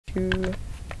2.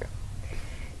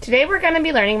 Today we're going to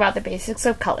be learning about the basics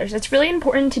of colors. It's really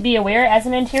important to be aware as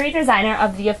an interior designer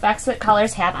of the effects that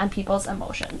colors have on people's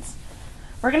emotions.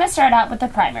 We're going to start out with the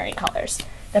primary colors.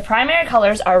 The primary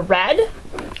colors are red,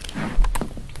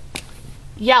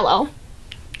 yellow,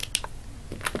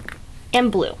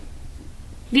 and blue.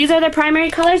 These are the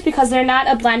primary colors because they're not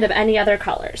a blend of any other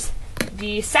colors.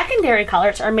 The secondary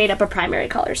colors are made up of primary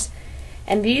colors.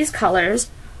 And these colors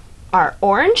are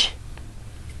orange,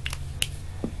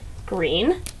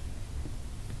 green,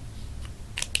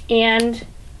 and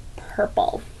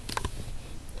purple.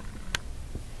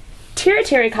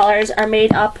 Tertiary colors are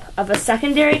made up of a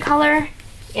secondary color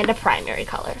and a primary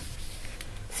color.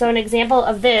 So an example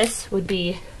of this would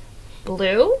be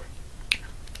blue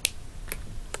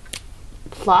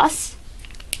plus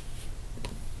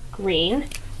green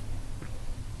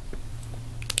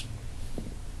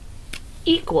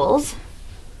equals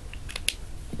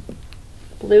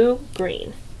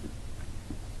blue-green.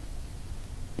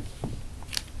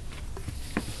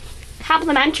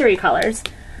 Complementary colors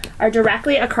are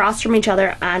directly across from each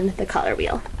other on the color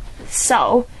wheel.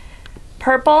 So,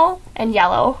 purple and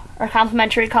yellow are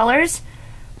complementary colors,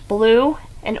 blue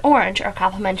and orange are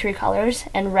complementary colors,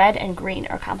 and red and green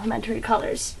are complementary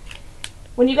colors.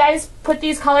 When you guys put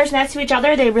these colors next to each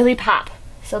other, they really pop.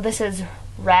 So this is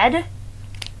red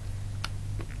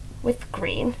with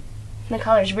green. And the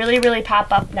colors really, really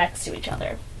pop up next to each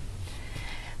other.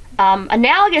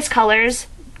 Analogous colors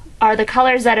are the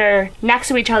colors that are next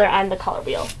to each other on the color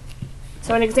wheel.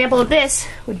 So an example of this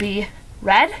would be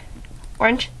red,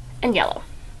 orange, and yellow.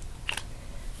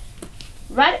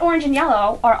 Red, orange, and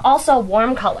yellow are also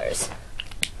warm colors.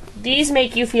 These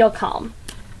make you feel calm.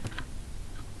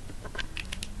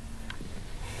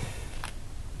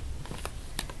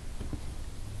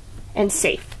 And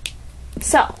safe.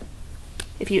 So,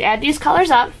 if you add these colors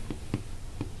up,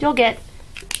 you'll get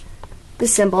the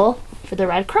symbol for the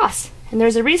Red Cross. And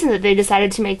there's a reason that they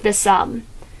decided to make this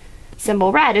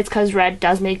symbol red. It's because red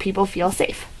does make people feel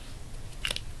safe.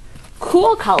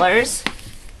 Cool colors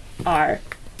are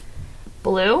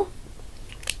blue,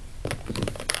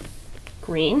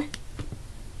 green,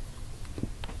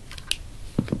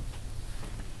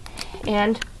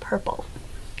 and purple.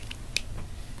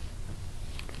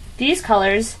 These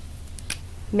colors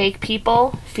make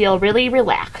people feel really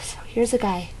relaxed. Here's a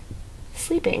guy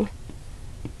sleeping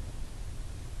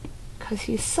because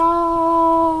he's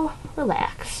so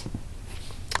relaxed.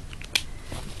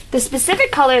 The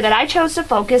specific color that I chose to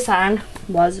focus on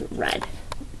was red.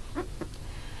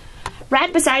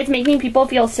 Red, besides making people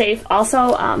feel safe,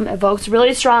 also evokes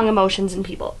really strong emotions in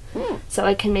people. So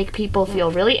it can make people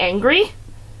feel really angry.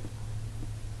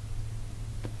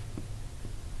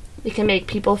 It can make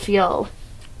people feel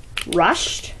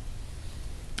rushed.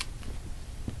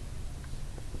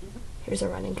 Here's a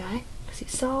running guy because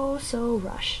he's so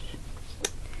rushed.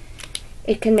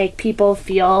 It can make people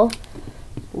feel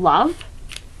love.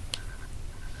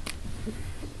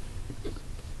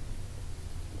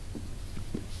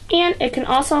 And it can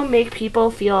also make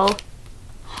people feel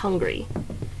hungry.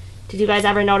 Did you guys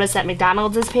ever notice that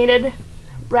McDonald's is painted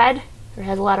red or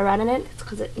has a lot of red in it? It's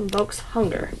because it invokes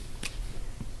hunger.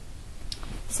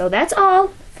 So that's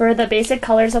all for the basic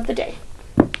colors of the day.